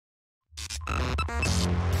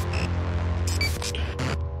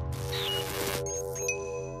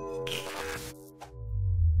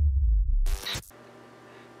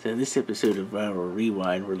So in this episode of Viral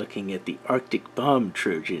Rewind, we're looking at the ArcticBomb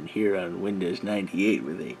Trojan here on Windows 98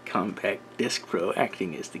 with a compact Desk Pro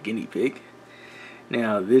acting as the guinea pig.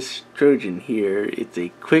 Now this Trojan here, it's a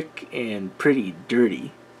quick and pretty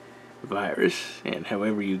dirty virus, and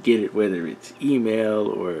however you get it, whether it's email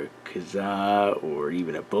or Kazaa or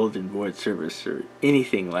even a bulletin board service or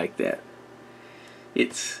anything like that,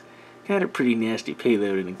 it's got a pretty nasty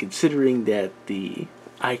payload, and considering that the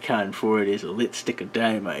icon for it is a lit stick of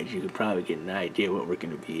dynamite, you can probably get an idea what we're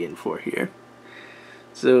going to be in for here.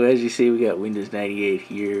 So as you see, we got Windows 98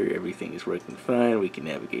 here, everything is working fine, we can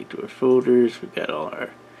navigate to our folders, we've got all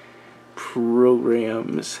our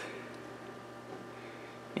programs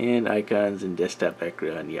and icons and desktop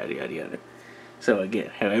background, yada yada yada. So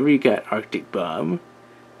again, however you got ArcticBomb,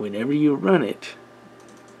 whenever you run it,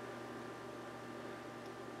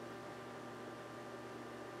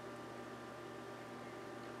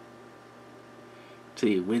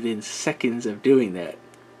 see, within seconds of doing that,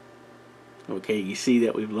 okay, you see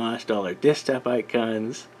that we've lost all our desktop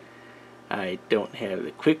icons. I don't have the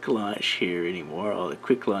quick launch here anymore. All the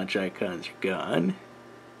quick launch icons are gone.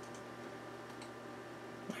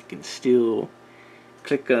 I can still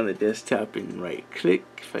click on the desktop and right click.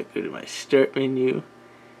 If I go to my start menu,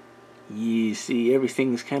 you see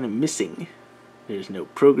everything's kind of missing. There's no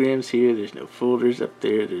programs here, there's no folders up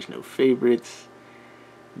there, there's no favorites,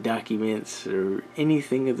 documents, or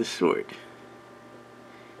anything of the sort. In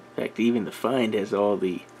fact, even the find has all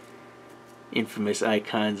the infamous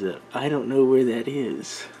icons of I don't know where that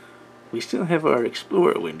is. We still have our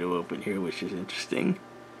Explorer window open here, which is interesting.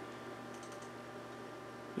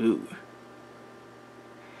 Ooh.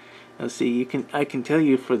 Now see, I can tell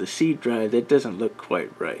you for the C drive that doesn't look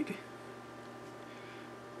quite right.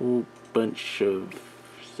 Whole bunch of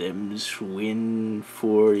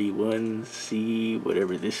Win32.ArcticBomb,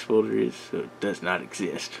 whatever this folder is, so it does not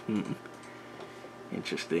exist.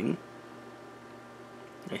 Interesting.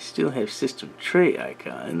 I still have system tray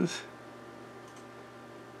icons.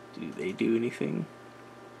 Do they do anything?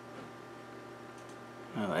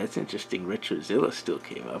 Oh, that's interesting. RetroZilla still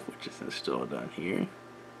came up, which is installed on here.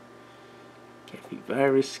 Cafe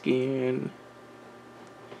virus scan.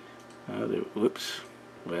 Oh, whoops.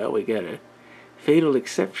 Well, we got a fatal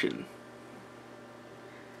exception.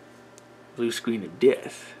 Blue screen of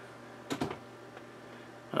death.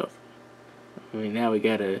 Oh. I mean, now we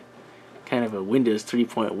got a kind of a Windows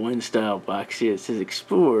 3.1 style box here. It says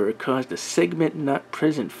Explorer caused a segment not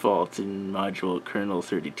present fault in module kernel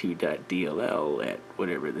 32.dll at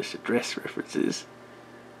whatever this address references.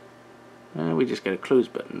 We just got a close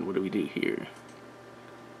button. What do we do here?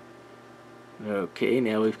 Okay,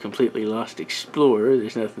 now we've completely lost Explorer.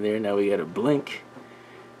 There's nothing there. Now we got a blank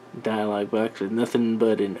dialog box with nothing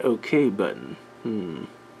but an OK button.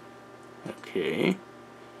 Okay.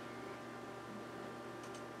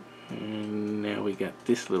 And now we got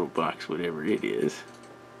this little box, whatever it is.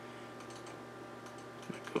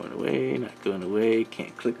 Not going away, not going away.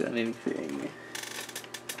 Can't click on anything.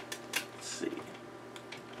 Let's see.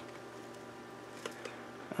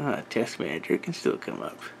 Task Manager can still come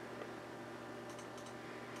up.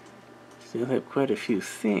 Still have quite a few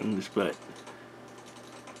things, but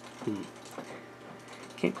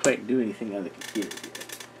can't quite do anything on the computer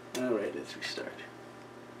yet. Alright, let's restart.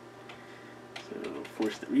 So we'll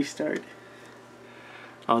force the restart.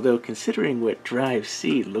 Although considering what drive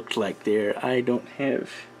C looked like there, I don't have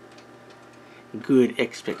good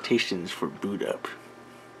expectations for boot up.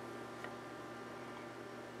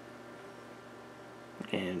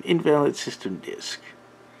 And invalid system disk.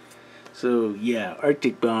 So yeah,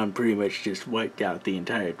 ArcticBomb pretty much just wiped out the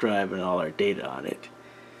entire drive and all our data on it.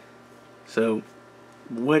 So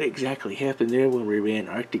what exactly happened there when we ran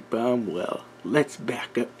ArcticBomb? Well, let's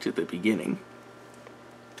back up to the beginning.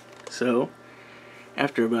 So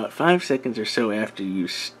after about 5 seconds or so after you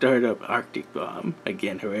start up ArcticBomb,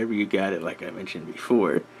 again, however you got it, like I mentioned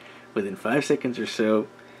before, within 5 seconds or so,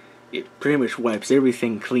 it pretty much wipes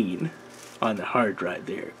everything clean on the hard drive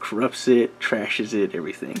there. Corrupts it, trashes it,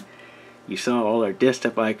 everything. You saw all our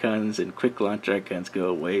desktop icons and quick launch icons go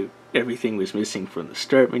away. Everything was missing from the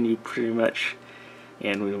start menu pretty much.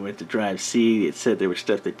 And when we went to drive C, it said there was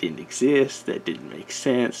stuff that didn't exist, that didn't make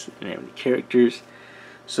sense, didn't have any characters.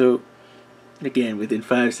 So again, within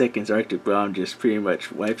 5 seconds, ArcticBomb just pretty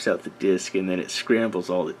much wipes out the disk, and then it scrambles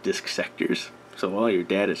all the disk sectors. So all your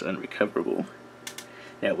data is unrecoverable.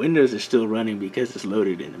 Now Windows is still running because it's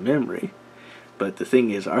loaded into memory. But the thing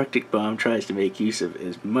is, ArcticBomb tries to make use of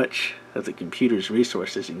as much of the computer's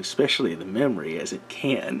resources, and especially the memory, as it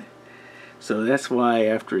can. So that's why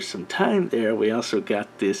after some time there, we also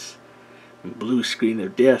got this blue screen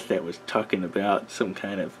of death that was talking about some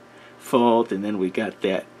kind of fault, and then we got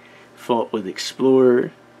that fault with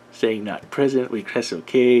Explorer saying not present. We press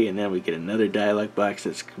OK, and then we get another dialog box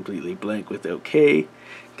that's completely blank with OK,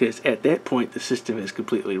 because at that point the system has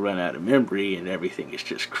completely run out of memory and everything is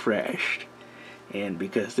just crashed. And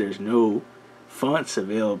because there's no fonts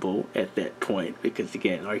available at that point, because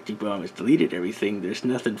again ArcticBomb has deleted everything, there's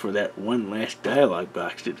nothing for that one last dialog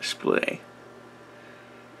box to display.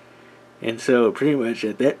 And so pretty much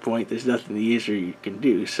at that point there's nothing the user you can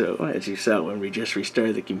do. So as you saw when we just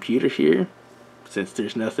restarted the computer here, since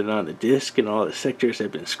there's nothing on the disk and all the sectors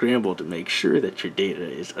have been scrambled to make sure that your data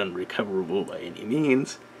is unrecoverable by any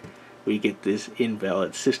means, we get this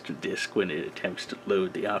invalid system disk when it attempts to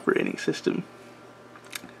load the operating system.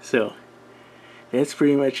 So that's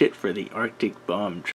pretty much it for the ArcticBomb